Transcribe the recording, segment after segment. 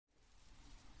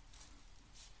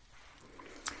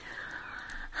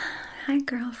Hi,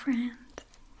 girlfriend.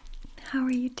 How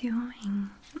are you doing?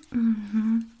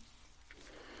 Mm-hmm.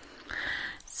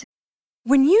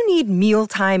 When you need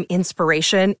mealtime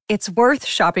inspiration, it's worth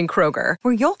shopping Kroger,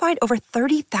 where you'll find over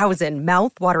 30,000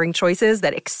 mouth-watering choices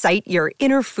that excite your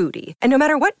inner foodie. And no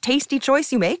matter what tasty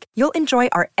choice you make, you'll enjoy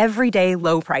our everyday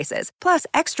low prices, plus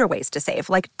extra ways to save,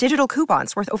 like digital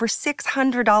coupons worth over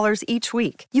 $600 each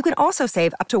week. You can also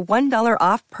save up to $1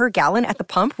 off per gallon at the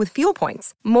pump with fuel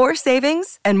points. More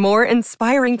savings and more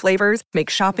inspiring flavors make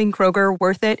shopping Kroger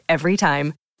worth it every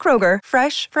time. Kroger,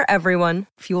 fresh for everyone.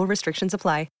 Fuel restrictions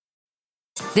apply.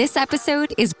 This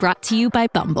episode is brought to you by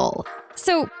Bumble.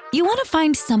 So, you want to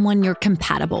find someone you're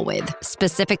compatible with,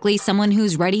 specifically someone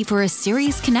who's ready for a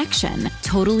serious connection,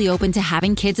 totally open to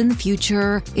having kids in the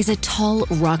future, is a tall,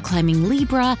 rock-climbing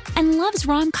Libra, and loves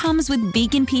rom-coms with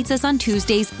vegan pizzas on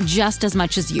Tuesdays just as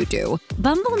much as you do.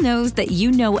 Bumble knows that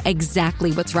you know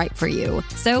exactly what's right for you.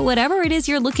 So whatever it is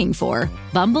you're looking for,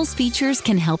 Bumble's features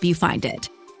can help you find it.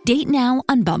 Date now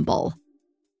on Bumble.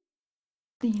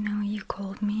 You know, you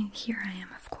called me. Here I am,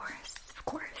 of course.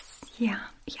 Yeah.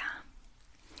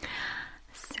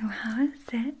 So how is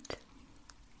it?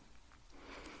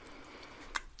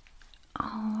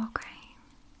 Oh, okay.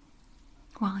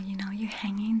 Well, you know, you're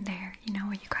hanging there. You know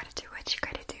what you gotta do,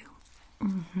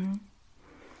 Mm-hmm.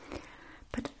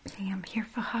 But hey, I'm here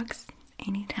for hugs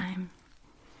anytime.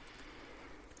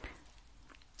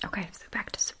 Okay, so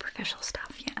back to superficial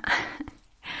stuff, yeah.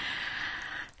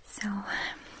 So,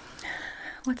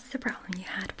 what's the problem? You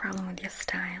had a problem with your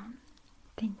style?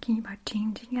 Thinking about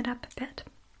changing it up a bit?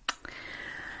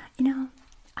 You know,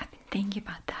 I've been thinking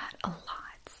about that a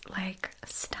lot. Like,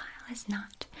 style is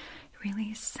not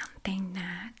really something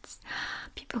that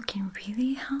people can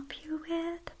really help you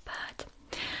with, but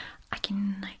I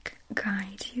can, like,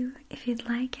 guide you if you'd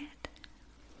like it.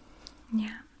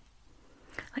 Yeah.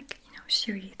 Like, you know,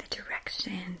 show you the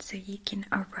direction so you can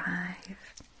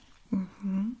arrive.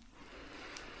 Mm-hmm.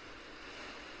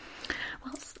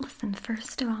 Well, listen,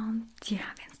 first of all, do you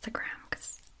have Instagram?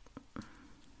 Because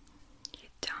you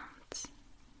don't.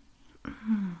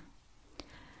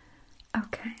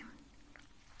 Okay.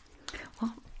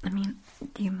 Well, I mean,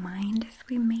 do you mind if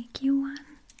we make you one?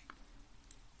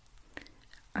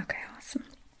 Okay, awesome.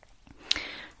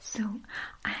 So,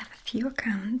 I have a few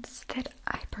accounts that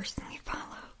I personally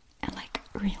follow and like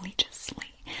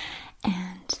religiously,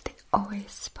 and they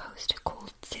always post cool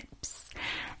tips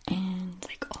and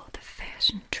like all the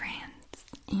fashion trends.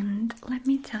 And let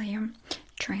me tell you,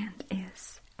 trend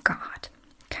is God.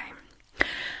 Okay,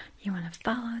 you want to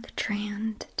follow the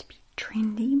trend to be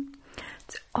trendy,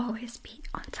 to always be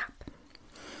on top.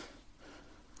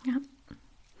 Yep.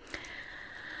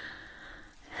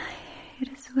 It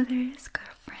is what it is,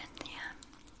 girlfriend.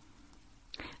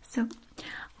 Yeah. So,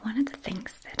 one of the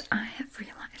things that I have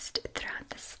realized throughout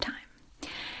this time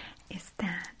is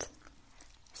that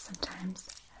sometimes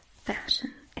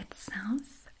fashion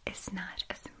itself is not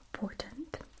as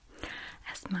important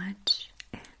as much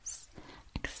as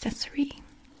accessory.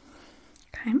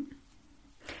 Okay?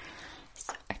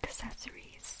 So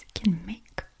accessories can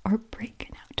make or break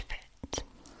an outfit.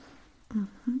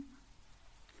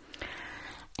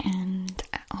 And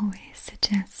I always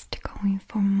suggest going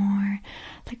for more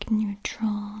like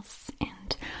neutrals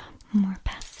and more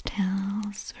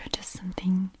pastels, or just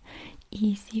something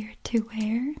easier to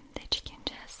wear that you can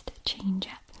just change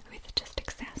up with just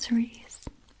accessories.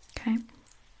 Okay?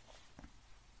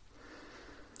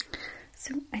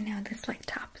 So I know this like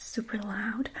top is super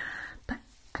loud, but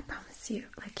I promise you,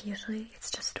 like usually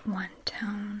it's just one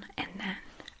tone and then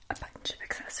a bunch of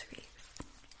accessories.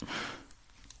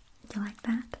 You like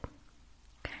that?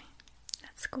 Okay,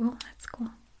 that's cool.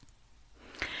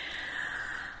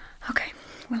 Okay,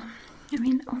 well, I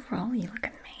mean, overall, you look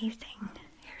amazing.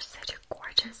 You're such a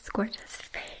gorgeous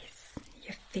face.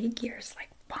 Your figure's like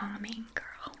bombing,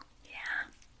 girl. Yeah,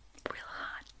 real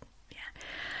hot.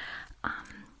 Yeah.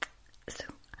 So,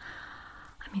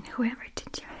 I mean, whoever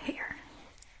did your hair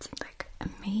did like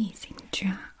amazing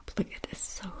job. Look at this,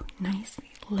 so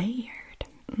nicely layered.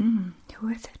 Who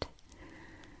is it?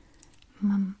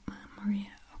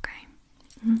 Maria. Okay.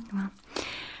 Well,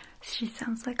 she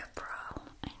sounds like a pro.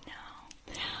 I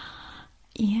know.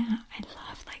 Yeah, I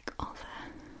love like all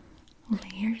the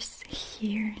layers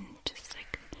here, and just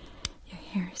like your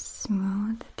hair is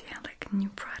smooth. Do you have like a new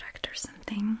product or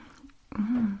something?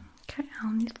 Okay,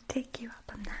 I'll need to take you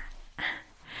up on that.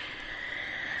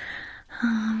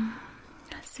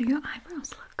 So your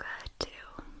eyebrows look good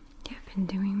too. You have been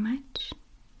doing much?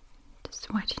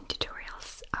 Just watching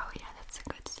tutorials. Oh yeah, that's a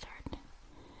good start.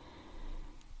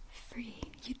 Free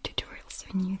tutorials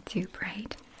on YouTube,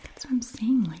 right? That's what I'm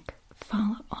saying. Like,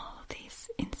 follow all of these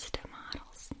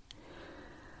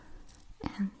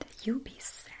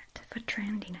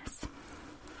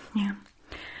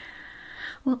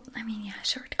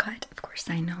shortcut, of course,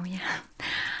 I know, yeah.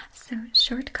 So,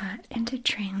 shortcut into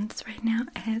trends right now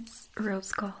is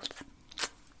rose gold.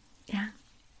 Yeah.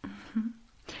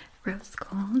 Rose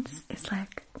gold is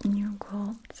like new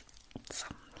gold. So,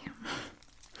 you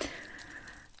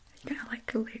gotta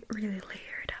like really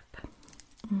layer it up.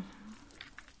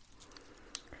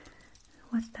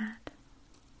 What's that?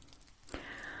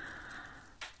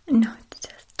 No, it's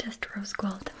just rose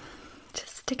gold.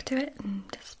 Just stick to it and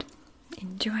just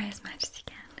enjoy as much as you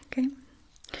can, okay?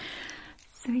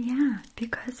 So yeah,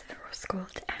 because of rose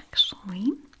gold,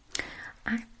 actually,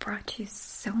 I brought you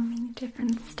so many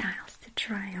different styles to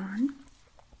try on.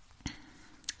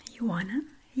 You wanna?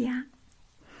 Yeah?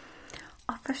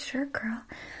 Oh, for sure, girl.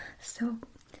 So,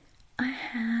 I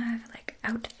have like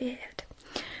outfit,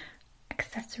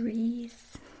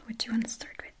 accessories. What do you want to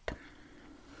start with?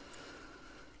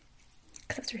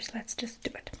 Accessories, let's just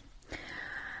do it.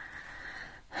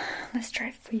 Let's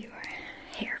try for your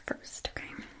hair first,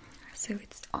 okay? So,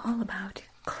 it's all about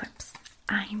clips.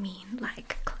 I mean,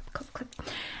 like clip.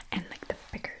 And like the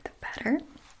bigger the better.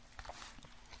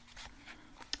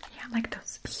 Yeah, like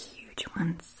those huge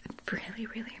ones. Really,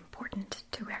 really important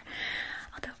to wear.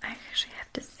 Although I actually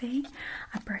have to say,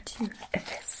 I brought you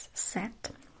this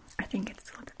set. I think it's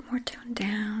a little bit more toned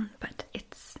down, but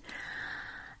it's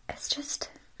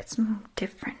more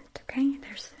different, okay?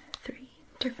 There's 3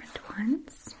 different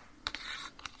ones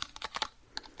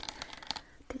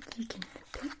that you can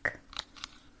pick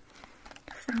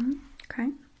from, okay?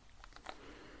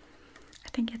 I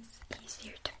think it's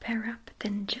easier to pair up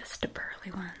than just a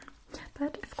pearly one,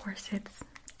 but of course it's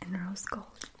in rose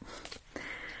gold.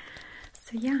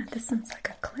 So yeah, this one's like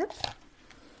a clip.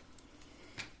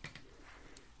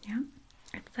 Yeah,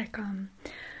 it's like kind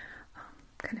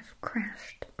of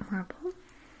crashed marble.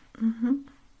 You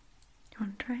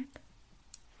want to try it?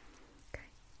 Okay.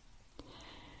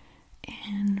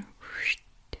 And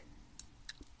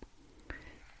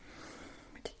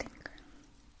what do you think?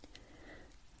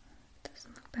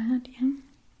 Doesn't look bad, yeah?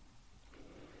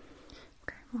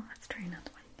 Okay, well, let's try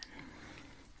another one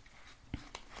then.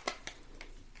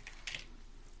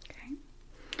 Okay.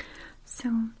 So,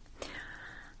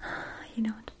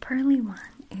 the pearly one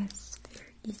is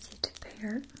very easy to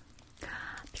pair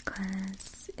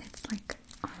because it's like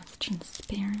almost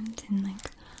transparent and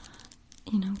like,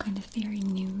 kind of very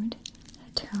nude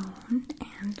tone,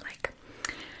 and like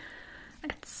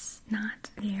it's not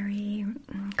very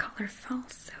colorful,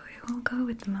 so it will go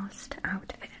with most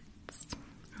outfits.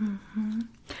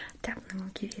 Definitely will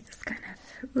give you this kind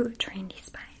of trendy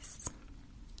spice.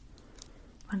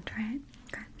 Want to try it?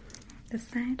 Okay. This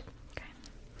side? Okay.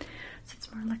 So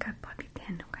it's more like a bobby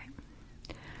pin, okay?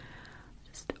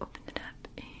 Just open it up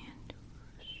and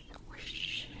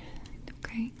whoosh.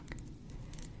 Okay.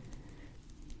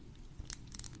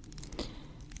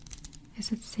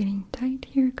 Is it sitting tight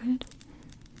here? Good.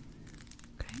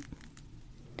 Okay.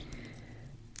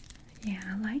 Yeah,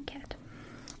 I like it.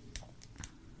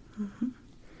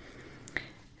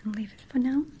 And leave it for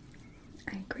now.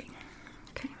 I agree.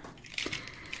 Okay.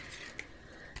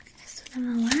 So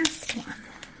then the last one.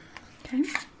 Okay.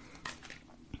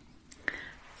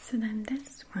 So then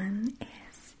this one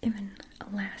is even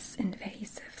less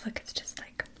invasive. Look, it's just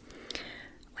like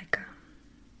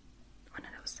one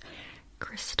of those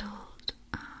crystal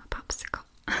popsicle.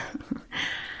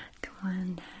 The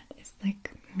one that is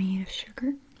like made of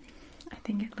sugar. I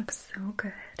think it looks so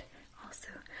good. Also,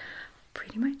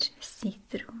 pretty much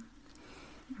see-through.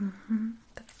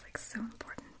 That's like so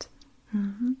important.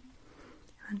 And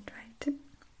try to.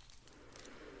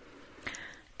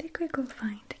 They could go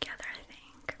fine together, I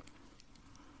think.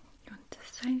 You want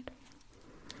this side?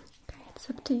 Okay, it's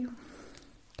up to you.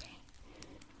 Okay.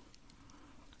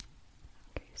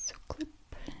 Okay, so clip.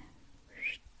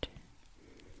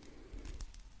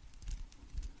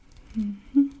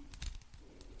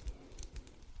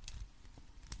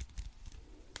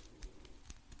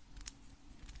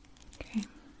 Okay.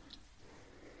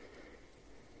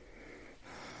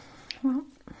 Well,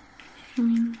 I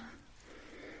mean,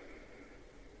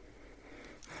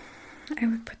 I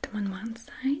would put them on one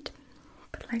side,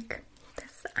 but like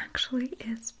this actually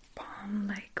is bomb,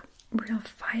 like real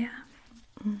fire.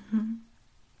 I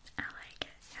like it,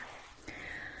 yeah.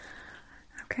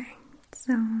 Okay,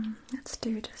 so let's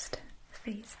do just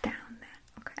face down then,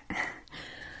 okay?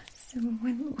 So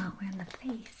when we're in the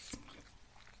face,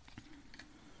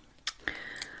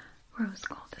 rose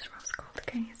gold is rose gold,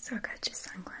 okay? So I got you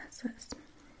sunglasses,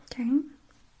 okay?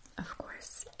 Of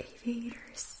course,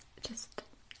 aviators, just,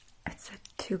 it's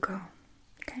a to-go,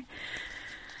 okay?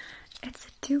 It's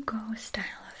a to-go style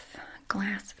of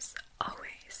glasses,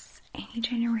 always. Any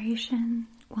generation,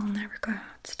 will never go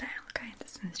out style, okay?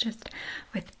 This one's just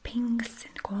with pinks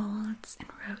and golds and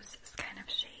roses kind of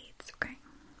shades, okay?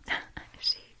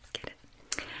 Shades, get it?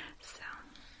 So,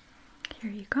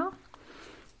 here you go.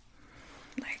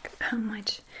 Like, how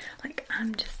much, like,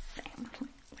 I'm just saying,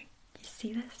 like, you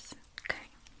see this? Okay.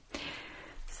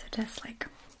 So just like,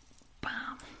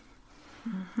 bam.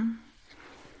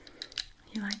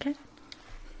 You like it?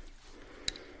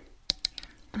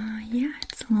 Yeah,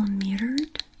 it's a little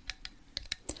mirrored.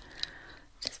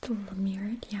 Just a little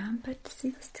mirrored, yeah, but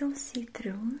still see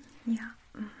through. Yeah.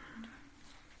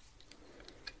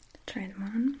 Try them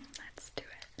on. Let's do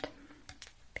it.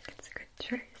 I think it's a good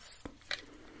choice.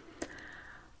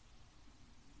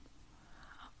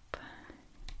 Up.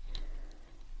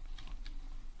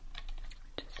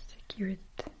 Just secure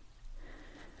it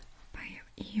by your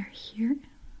ear here.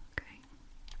 Okay.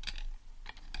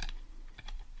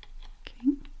 Okay.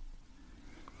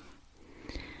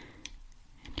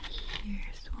 And here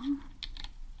as well.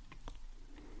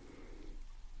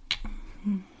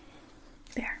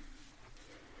 There.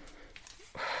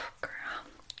 Oh, girl.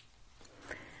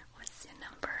 What's your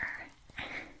number?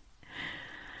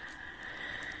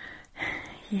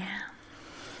 Yeah.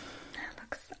 That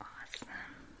looks awesome.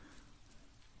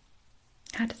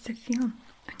 How does it feel on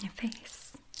your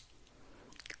face?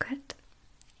 Good?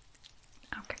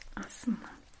 Okay, awesome.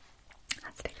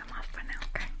 Let's take them off for now,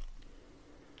 okay?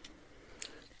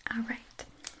 Alright.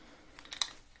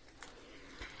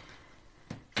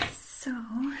 So,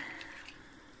 now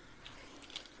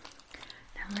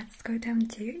let's go down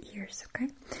to your ears, okay?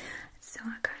 So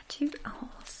I got you a whole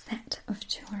set of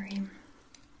jewelry.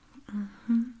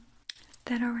 Is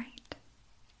that alright?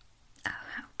 Oh,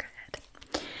 how good.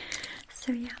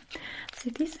 So yeah, so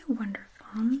these are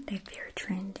wonderful. They're very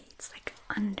trendy. It's like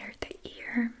under the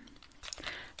ear.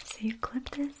 So you clip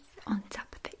this on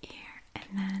top of the ear,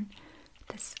 and then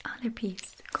this other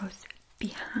piece goes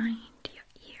behind your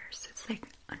ear. So it's like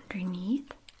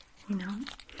underneath, you know?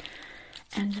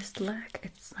 And just look,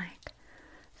 it's like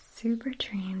super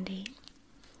trendy,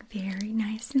 very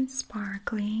nice and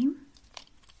sparkly.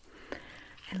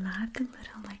 I love the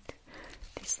little, like,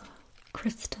 these little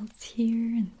crystals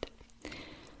here, and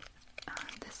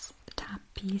this top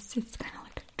piece is kind of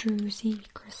like a druzy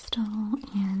crystal,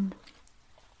 and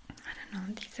I don't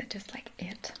know, these are just like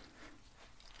it.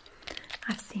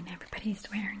 I've seen everybody's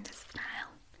wearing this style.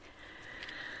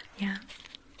 Yeah,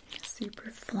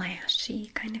 super flashy,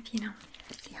 kind of, you know,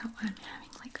 see how I'm having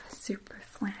like a super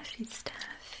flashy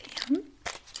stuff, yeah.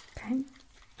 Okay.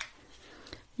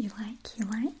 You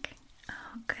like?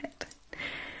 Oh, good.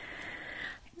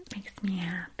 It makes me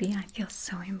happy. I feel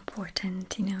so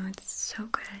important, you know, it's so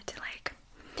good to like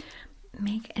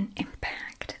make an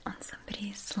impact on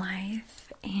somebody's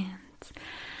life and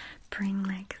bring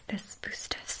like this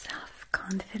boost of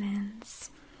self-confidence.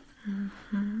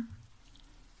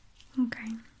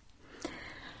 Okay.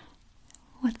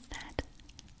 What's that?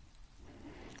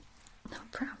 No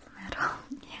problem at all.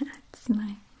 Yeah, it's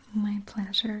my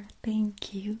pleasure.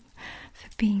 Thank you for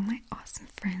being my awesome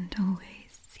friend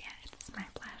always. Yeah, it's my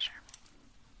pleasure.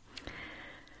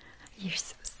 You're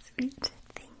so sweet.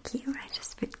 Thank you. I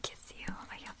just would kiss you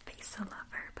over your face all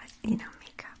over, but you know,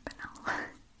 makeup and all.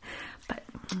 But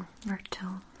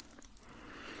virtual.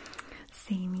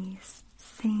 Samies,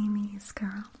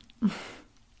 girl.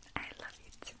 I love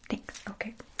you too. Thanks.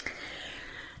 Okay.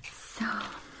 So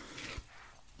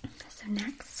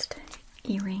next,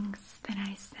 earrings that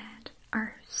I said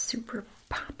are super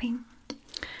popping.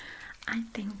 I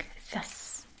think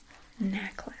this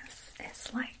necklace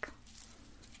is like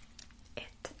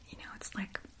it. You know, it's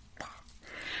like,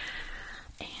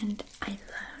 and I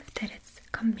love that it's a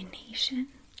combination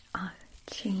of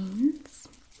chains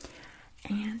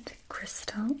and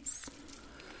crystals,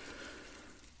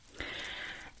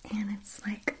 and it's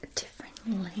like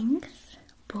different length,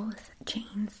 both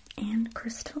chains and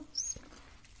crystals,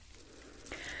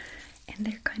 and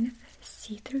they're kind of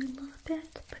see-through a little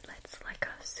bit, but it's like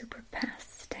a super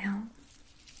pastel,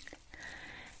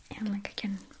 and like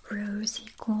again, rosy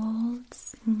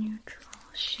golds, neutral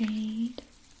shade.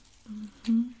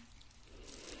 I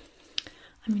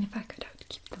mean, if I could, I would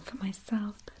keep them for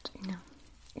myself, but you know,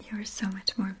 you're so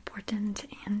much more important,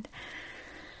 and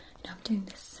I'm doing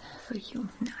this for you,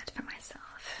 not for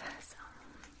myself. So,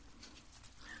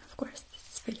 of course, this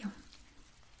is for you.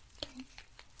 Okay?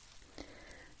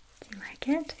 Do you like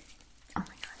it? Oh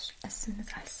my gosh, as soon as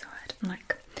I saw it, I'm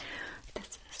like,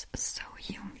 this is so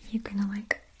you. You're gonna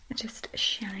like just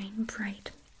shine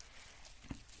bright.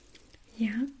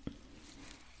 Yeah?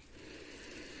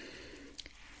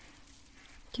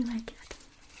 Do you like it?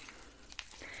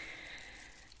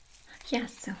 Yeah,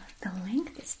 so the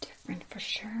length is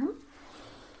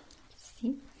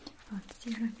see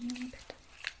it on you a little bit.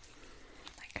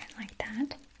 Like kind of like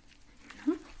that.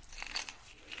 You know?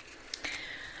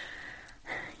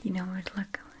 You know, it would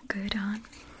look good on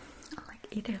like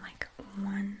either like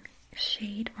one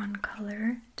shade, one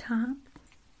color top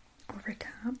over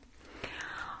top,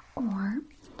 or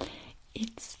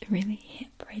it's really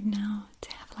hip right now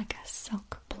to have like a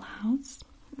silk blouse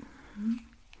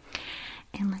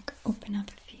and like open up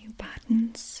a few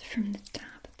buttons from the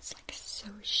top. It's like so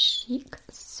chic,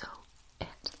 so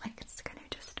like it's gonna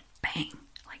just bang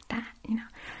like that, you know.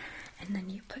 And then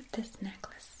you put this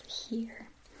necklace here,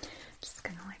 just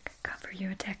gonna like cover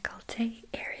your décolleté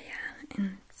area,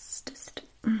 and it's just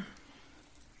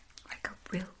like a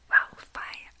real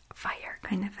fire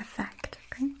kind of effect.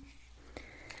 Okay,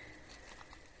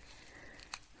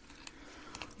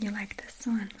 you like this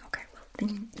one? Okay, well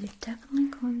then you're definitely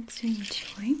going to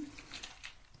enjoy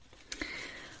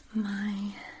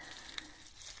my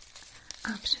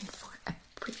option for a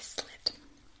bracelet.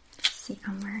 See,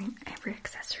 I'm wearing every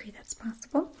accessory that's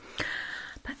possible,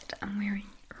 but I'm wearing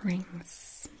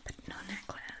rings, but no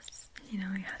necklace. You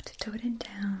know, you have to tone it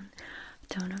down.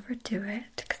 Don't overdo it,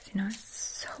 because you know it's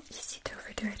so easy to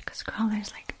overdo it, because girl,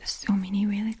 there's like so many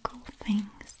really cool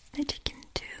things that you can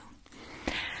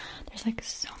do. There's like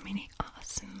so many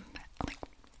awesome like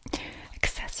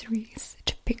accessories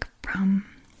to pick from.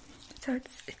 So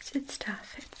it's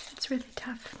tough. It's really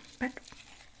tough, but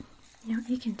you know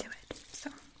you can do it. So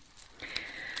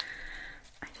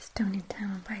I just tone it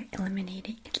down by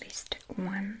eliminating at least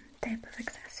one type of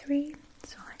accessory.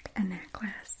 So like a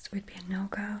necklace would be a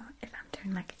no-go if I'm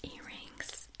doing like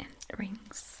earrings and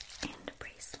rings and a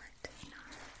bracelet, you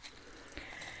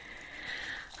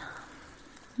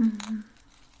know.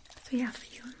 So yeah, for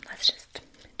you, let's just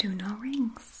do no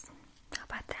rings. How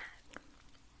about that?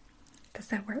 Does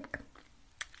that work?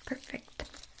 Perfect.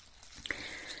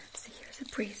 So here's a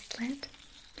bracelet.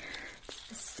 It's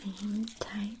the same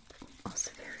type,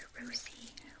 also very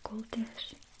rosy,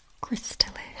 goldish,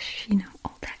 crystallish, you know,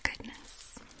 all that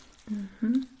goodness.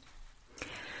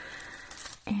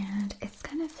 And it's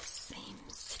kind of the same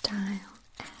style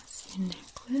as your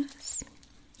necklace,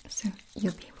 so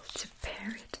you'll be able to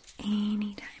pair it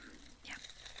anytime. Yeah.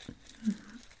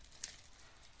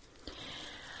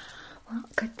 Well,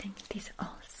 good thing these are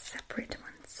all separate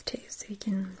ones too, so you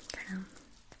can kind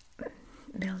of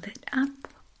build it up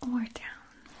or down.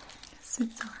 So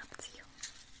it's all up to you.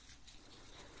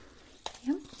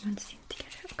 Yep, you want to see them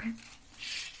together? Okay.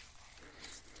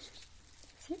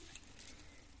 See?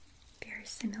 Very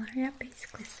similar, yeah,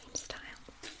 basically same style.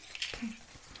 Okay.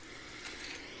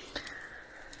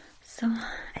 So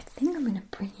I think I'm gonna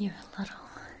bring you a little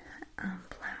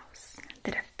blouse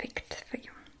that I've picked for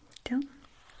you. Deal?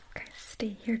 Okay,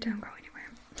 stay here, don't go anywhere.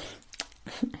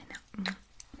 I know.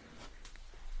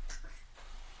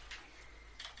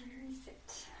 Where is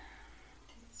it?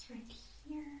 It's right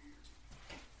here.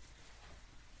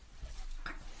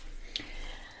 Okay.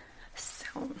 So,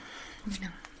 you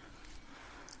know,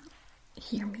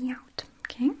 hear me out,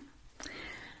 okay?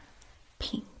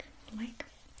 Pink, like,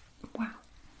 wow.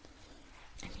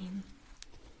 I mean,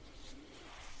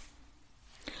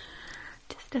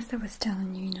 just as I was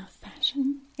telling you, you know,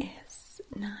 fashion is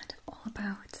not all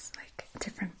about like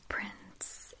different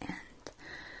prints and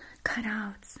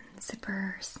cutouts and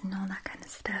zippers and all that kind of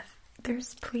stuff.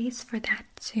 There's place for that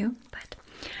too, but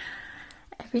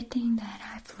everything that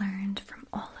I've learned from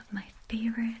all of my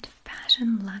favorite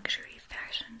luxury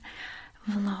fashion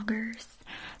vloggers,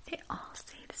 they all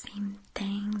say the same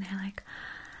thing. They're like,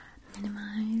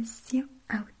 minimize your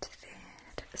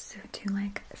outfit, so do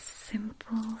like a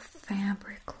simple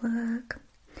fabric look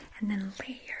and then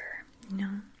layer, you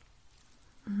know.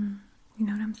 You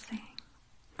know what I'm saying?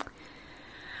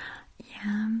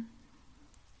 Yeah.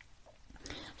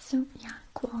 So yeah,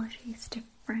 quality is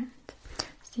different.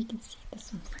 So you can see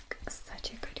this one's like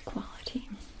such a good quality.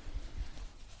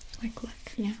 Like, look,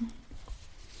 yeah.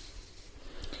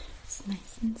 It's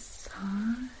nice and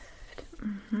soft.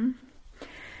 And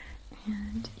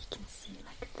you can see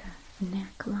like the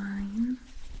neckline.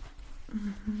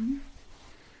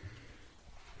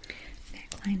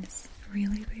 Neckline is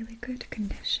really, really good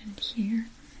condition here.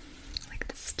 Like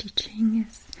the stitching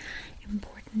is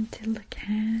important to look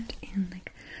at, and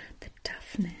like the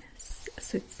toughness,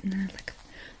 so it's not like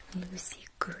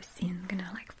loosey-goosey and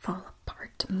gonna like fall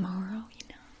apart tomorrow, you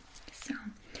know. So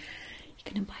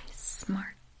you're gonna buy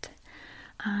smart,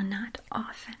 not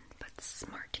often, but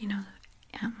smart, you know.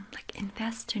 Like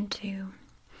invest into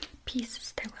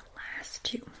pieces that will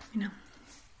last you, you know.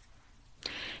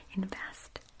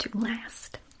 Invest to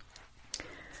last.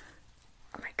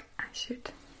 Like I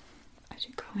should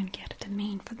go and get a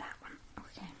domain for that one.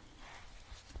 Okay.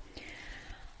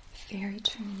 very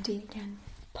trendy again,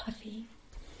 puffy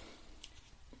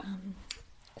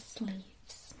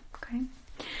sleeves. Okay,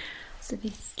 so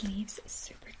these sleeves are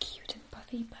super cute and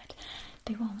puffy, but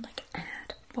they won't like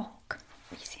add bulk.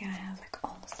 You see, I have like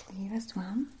all sleeve as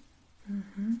well.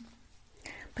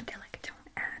 But they like don't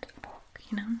add bulk,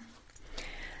 you know.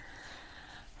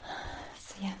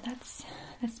 So yeah, that's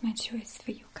my choice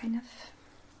for you. Kind of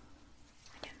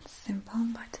again simple,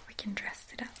 but we can dress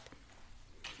it up.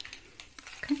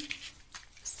 Okay.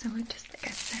 So it just like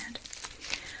I said,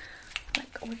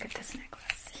 like look at this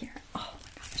necklace here. Oh my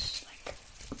gosh, like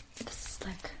this is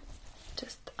like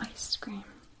just ice cream,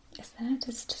 isn't it?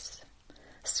 It's just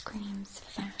screams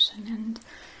fashion and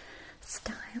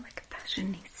style, like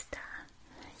fashionista.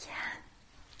 Yeah,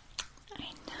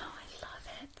 I know, I love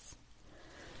it.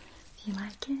 Do you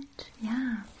like it?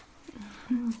 Yeah.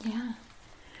 Yeah.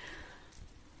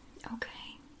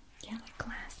 Okay. Yeah, like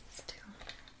glasses too.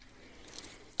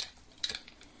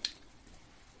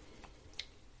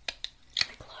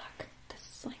 Like look, this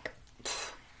is like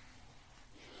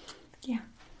yeah.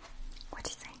 What'd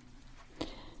you say?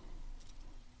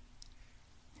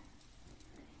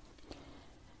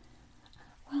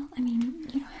 Well, I mean,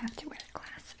 you don't have to wear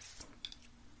glasses.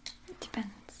 It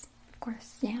depends, of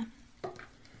course, yeah.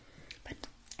 But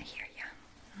I hear ya.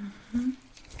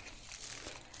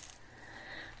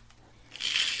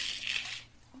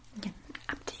 Again,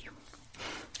 up to you.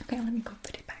 Okay, let me go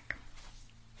put it back.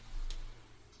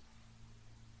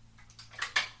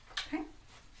 Okay.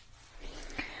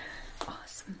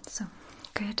 Awesome. So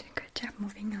good job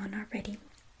moving on already.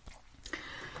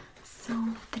 So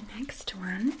the next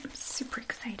one, I'm super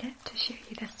excited to show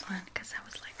you this one because I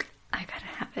was like, I gotta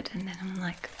have it, and then I'm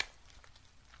like,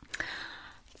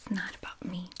 it's not about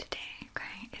me today,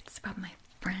 okay? It's about my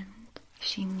friend.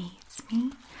 She needs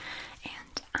me,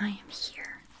 and I am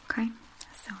here, okay?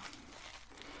 So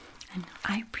I know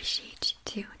I appreciate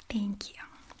you too. Thank you.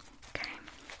 Okay.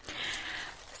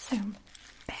 So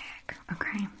bag,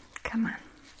 okay? Come on.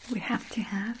 We have to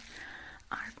have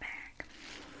our bag.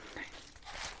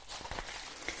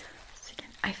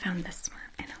 I found this one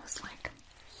and I was like,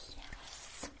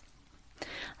 yes.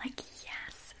 Like,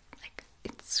 yes. Like,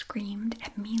 it screamed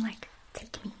at me, like,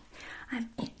 take me. I'm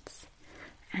it.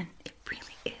 And it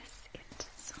really is it.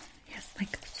 So, yes,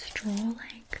 like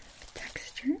straw-like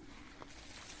texture.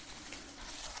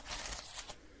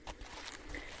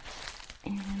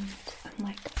 And I'm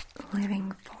like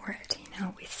living for it, you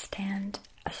know. We stand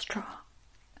a straw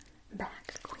bag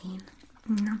queen,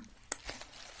 you know.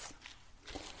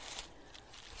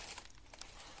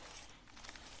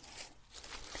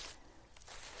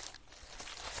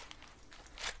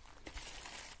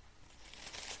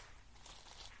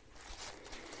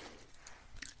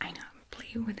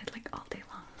 With it like all day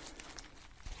long.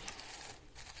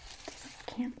 Just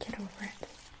can't get over it.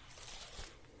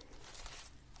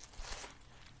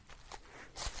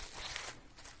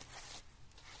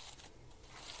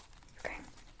 Okay.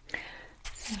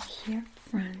 So here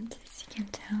front, as you can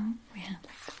tell, we have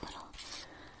like little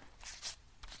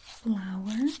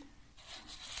flower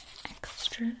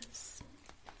extras.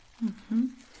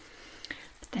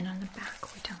 But then on the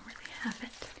back we don't really have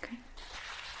it, okay?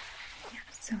 Yeah,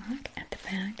 so look at the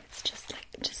back, it's just like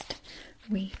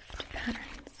weaved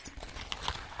patterns.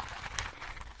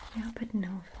 Yeah, but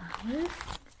no flowers.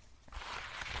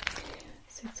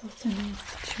 So it's also a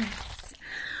nice dress.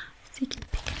 So you can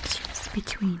pick and choose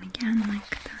between, again,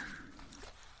 like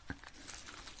the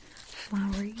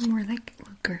flowery, more like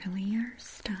girlier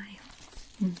style.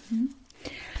 And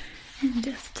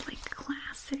just like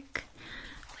classic,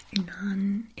 like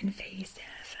non-invasive,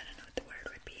 I don't know what the word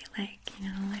would be, like, you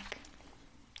know, like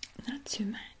not too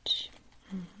much.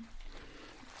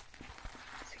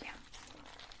 So yeah.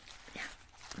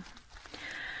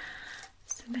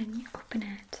 So then you open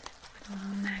it with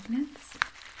little magnets.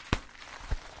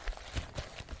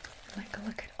 Like a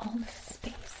look at all the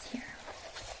space here.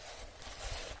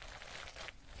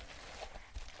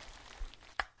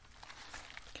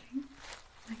 Okay,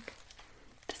 like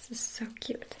this is so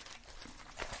cute,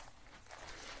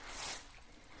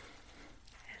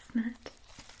 isn't it?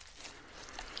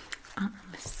 I'm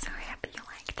so happy you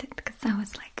liked it because I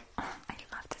was like, oh, I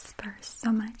love this purse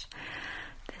so much.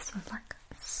 This was like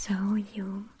so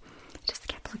you. Just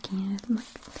kept looking at it. I'm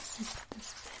like, this is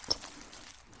it.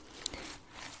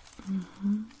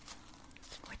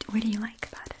 What do you like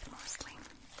about it mostly?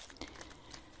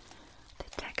 The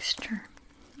texture.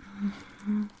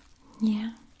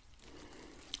 Yeah,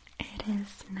 it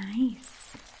is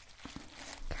nice.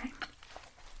 Okay.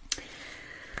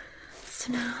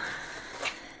 So now,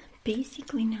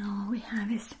 basically now all we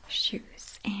have is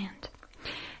shoes, and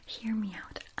hear me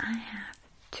out. I have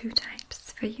two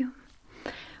types for you.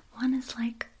 One is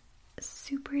like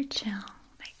super chill,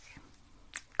 like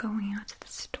going out to the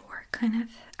store kind of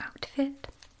outfit,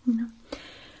 you know,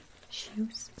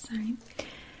 shoes, sorry,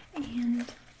 and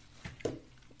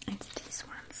it's these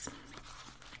ones.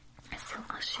 So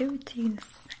I'll show it to you in a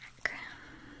sec.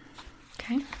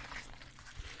 Okay,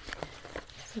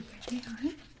 so here they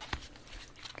are.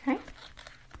 Okay,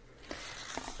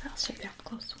 I'll show you up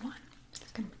close one.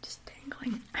 It's gonna be just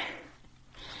dangling.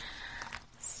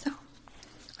 So,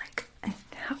 like,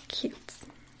 how cute,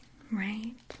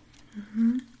 right?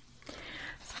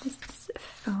 So this is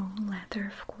faux leather,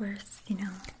 of course. You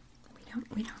know,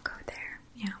 we don't go there.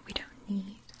 You know, we don't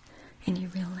need any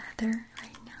real leather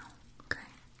right now. Okay,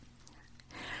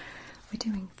 we're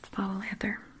doing faux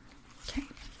leather. Okay,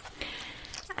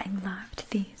 I loved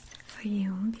these for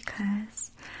you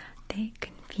because they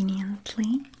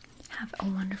conveniently have a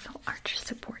wonderful arch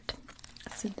support.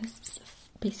 So this is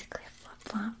basically a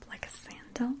flip-flop, like a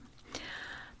sandal,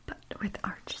 but with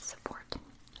arch support.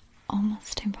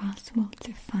 Almost impossible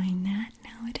to find that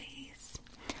nowadays,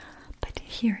 but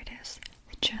here it is,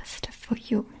 just for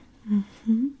you.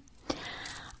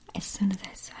 As soon as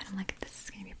I saw it, I'm like, this is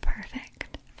gonna be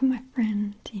perfect for my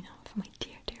friend, you know, for my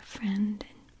dear friend,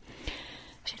 and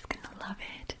she's gonna love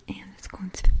it, and it's going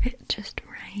to fit just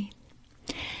right.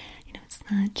 You know, it's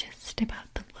not just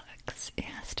about the looks, it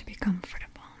has to be comfortable.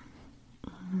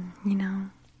 You know?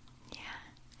 Yeah.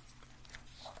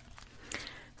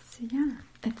 So yeah,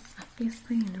 it's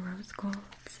obviously in rose gold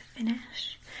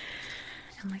finish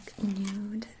and like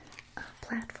nude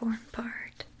platform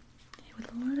part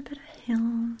with a little bit of heel,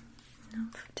 you know,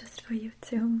 just for you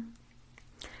to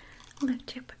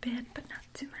lift you up a bit, but not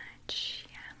too much.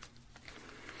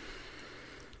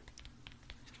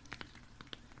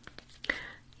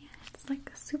 Yeah, it's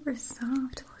like super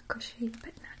soft, cushy,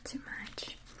 but not too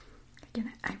much.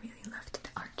 Again, I really loved the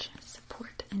arch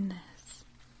support in this.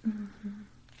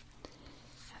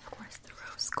 Of course, the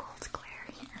rose gold glare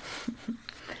here.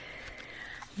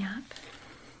 Yep,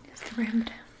 just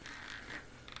rimmed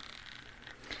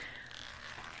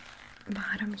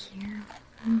bottom here.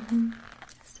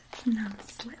 So it's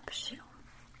non-slip shoe.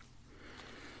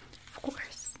 Of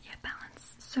course, yeah,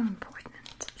 balance so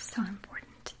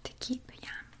important to keep. Yeah,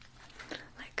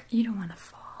 like you don't want to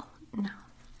fall. No.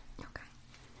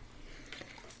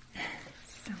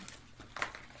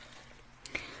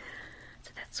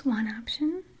 So that's one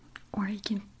option, or you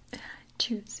can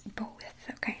choose both.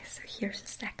 Okay, so here's the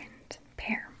second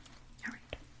pair. All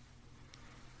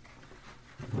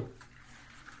right.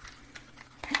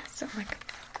 Okay, so like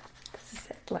this is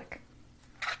it. Look.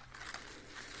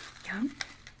 Yeah,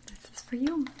 this is for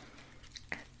you.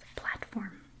 It's a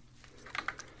platform.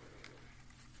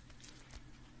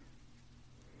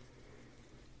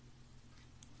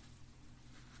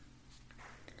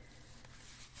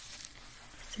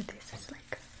 So this is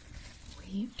like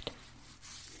weaved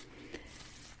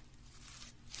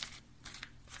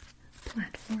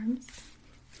platforms.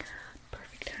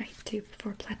 Perfect height too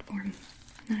for a platform.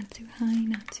 Not too high,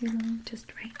 not too low, just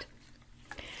right.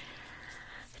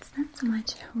 It's not so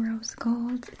much rose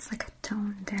gold, it's like a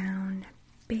toned down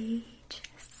beige,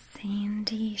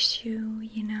 sandy shoe,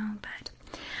 you know, but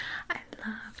I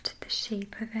loved the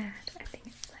shape of it. I think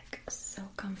it's like so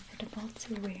comfortable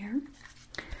to wear.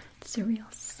 It's a real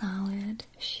solid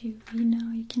shoe, you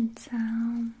know, you can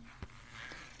tell.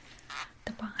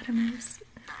 The bottom is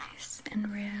nice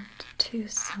and ribbed too,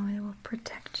 so it will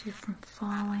protect you from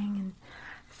falling, and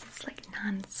it's like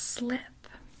non-slip.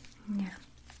 Yeah.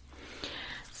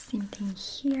 Same thing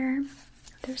here.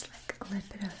 There's like a little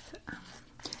bit of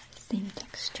same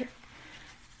texture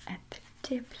at the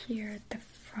tip here, at the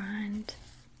front,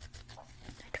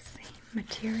 like same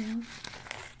material.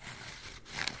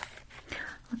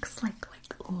 Looks like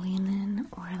linen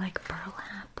or like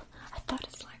burlap. I thought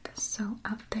it's like so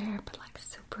out there, but like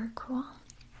super cool.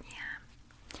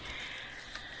 Yeah.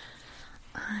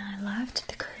 I loved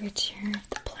the curvature of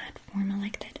the platform. I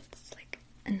like that it's like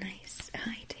a nice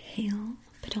height heel,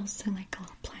 but also like a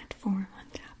little platform on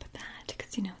top of that,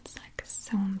 because you know it's like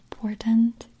so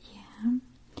important.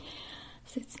 Yeah.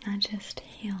 So it's not just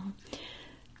heel.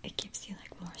 It gives you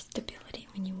like more stability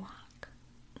when you walk.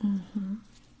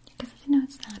 Because you know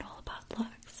it's not all about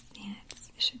looks. Yeah,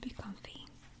 it should be comfy.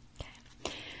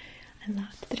 Okay. I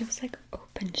loved that it was like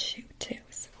open shoe too,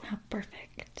 so how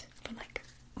perfect for like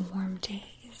warm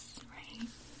days, right?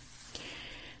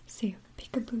 So you have a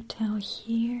peekaboo toe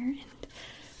here, and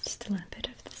just a little bit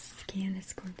of the skin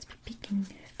is going to be peeking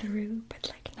through, but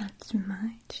like not too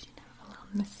much, you know, a little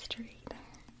mystery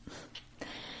there.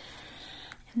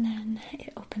 And then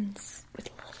it opens with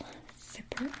a little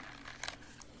good.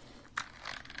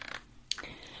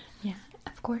 Yeah,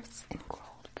 of course, in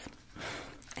gold,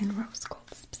 in rose gold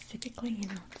specifically, you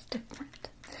know, it's different.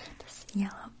 This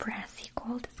yellow brassy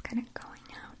gold is kind of going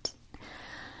out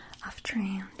of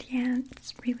trend. Yeah,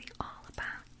 it's really all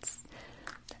about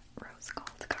the rose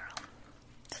gold, girl.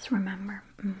 Just remember.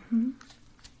 Yeah.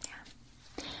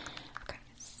 Okay,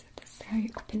 so this is how you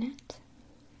open it.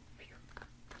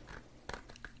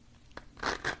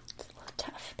 It's a little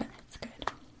tough, but it's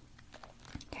good.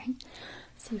 Okay,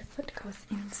 so your foot goes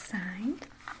inside.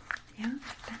 Yeah,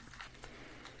 like that.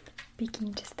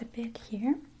 Peeking just a bit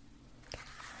here.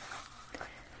 Okay.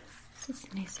 So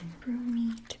it's nice and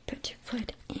roomy to put your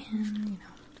foot in, you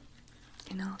know,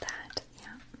 and all that.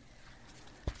 Yeah.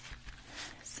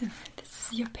 So this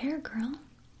is your pair, girl.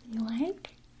 You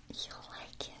like? You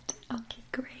like it? Okay,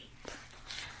 great.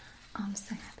 I'm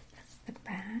so happy. That's the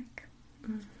back.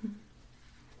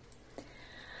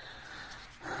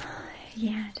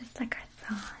 Yeah, just like I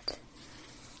thought.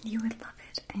 You would love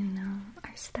it. I know.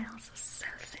 Our styles are so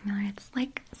similar. It's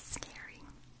like scary.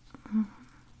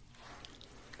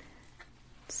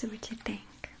 So what do you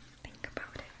think? Think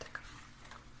about it.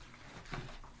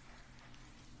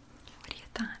 What are your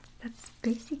thoughts? That's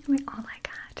basically all I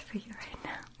got for you right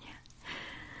now. Yeah.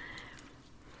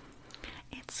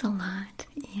 It's a lot,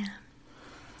 yeah.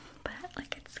 But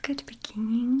like it's good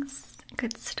beginnings,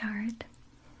 good start.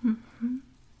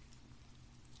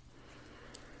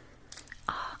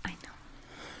 Oh, I know.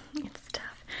 It's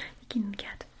tough. You can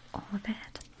get all of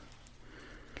it.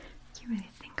 You really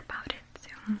think about it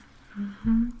too.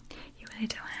 You really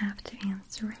don't have to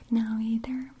answer right now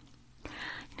either. You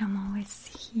know, I'm always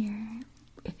here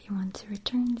if you want to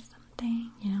return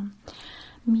something, you know.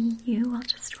 Me, you, I'll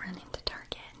just run into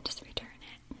Target and just return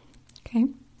it. Okay?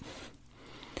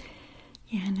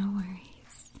 Yeah, no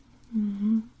worries.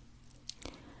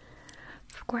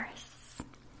 Of course.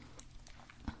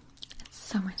 It's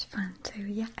so much fun too.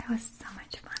 Yeah, it was so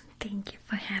much fun. Thank you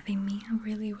for having me. It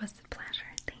really was a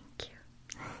pleasure. Thank you.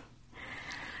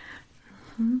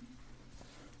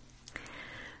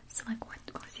 So like what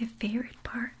was your favorite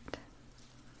part?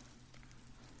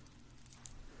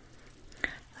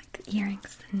 Like the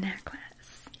earrings, the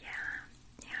necklace. Yeah.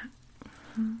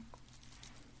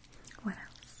 What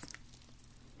else?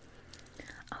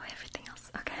 Oh, everything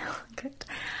else. Okay, good.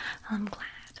 I'm glad.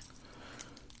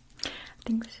 I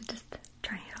think we should just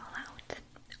try it all out,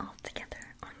 all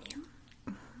together on you.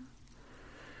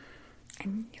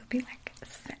 And you'll be like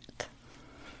set.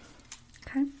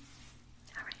 Okay?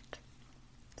 Alright.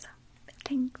 So,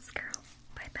 thanks, girl.